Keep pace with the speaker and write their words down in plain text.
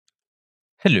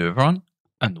Hello everyone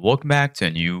and welcome back to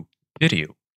a new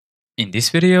video. In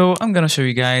this video, I'm gonna show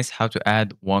you guys how to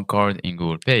add one card in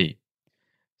Google Pay.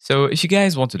 So if you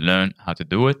guys want to learn how to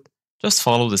do it, just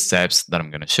follow the steps that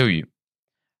I'm gonna show you.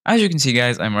 As you can see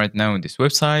guys, I'm right now on this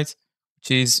website,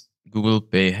 which is Google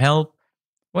Pay Help,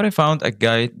 where I found a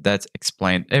guide that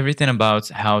explained everything about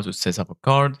how to set up a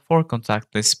card for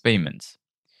contactless payments.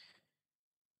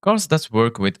 Cards that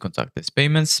work with contactless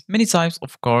payments. Many types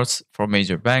of cards for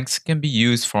major banks can be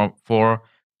used for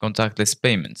contactless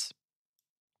payments.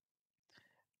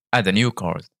 Add a new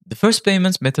card. The first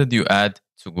payment method you add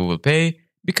to Google Pay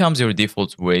becomes your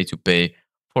default way to pay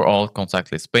for all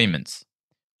contactless payments.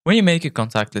 When you make a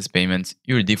contactless payment,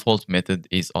 your default method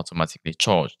is automatically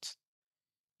charged.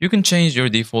 You can change your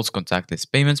default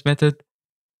contactless payments method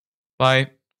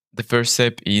by the first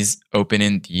step is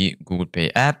opening the Google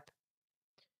Pay app.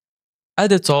 At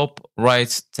the top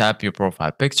right, tap your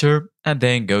profile picture and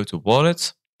then go to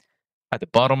Wallet. At the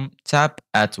bottom, tap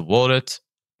Add to Wallet,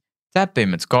 tap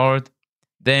Payment Card,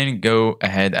 then go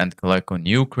ahead and click on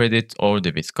New Credit or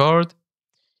Debit Card.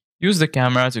 Use the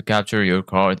camera to capture your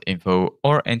card info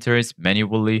or enter it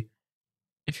manually.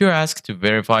 If you're asked to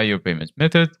verify your payment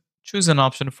method, choose an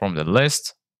option from the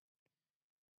list.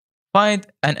 Find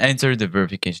and enter the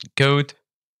verification code,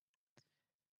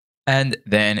 and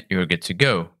then you're good to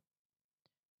go.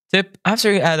 Tip: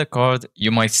 after you add a card,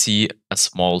 you might see a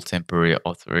small temporary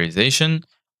authorization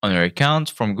on your account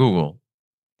from Google.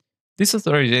 This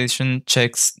authorization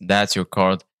checks that your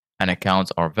card and account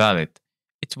are valid.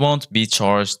 It won't be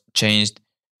changed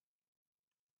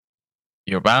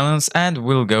your balance and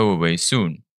will go away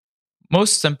soon.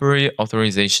 Most temporary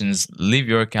authorizations leave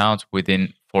your account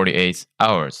within 48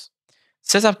 hours.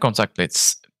 Set up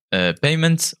contactless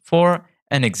payments for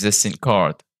an existing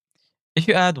card. If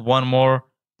you add one more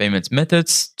payment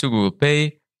methods to Google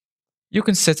Pay, you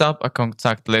can set up a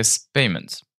contactless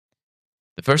payment.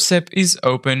 The first step is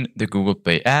open the Google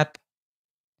Pay app.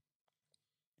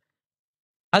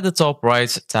 At the top right,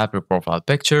 tap your profile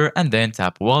picture and then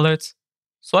tap Wallet.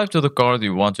 Swipe to the card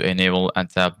you want to enable and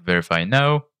tap Verify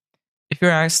Now. If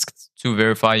you're asked to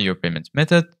verify your payment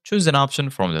method, choose an option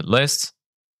from the list.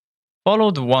 Follow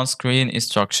the on-screen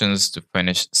instructions to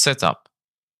finish setup.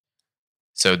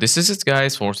 So this is it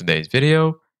guys for today's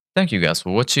video. Thank you guys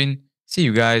for watching. See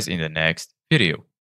you guys in the next video.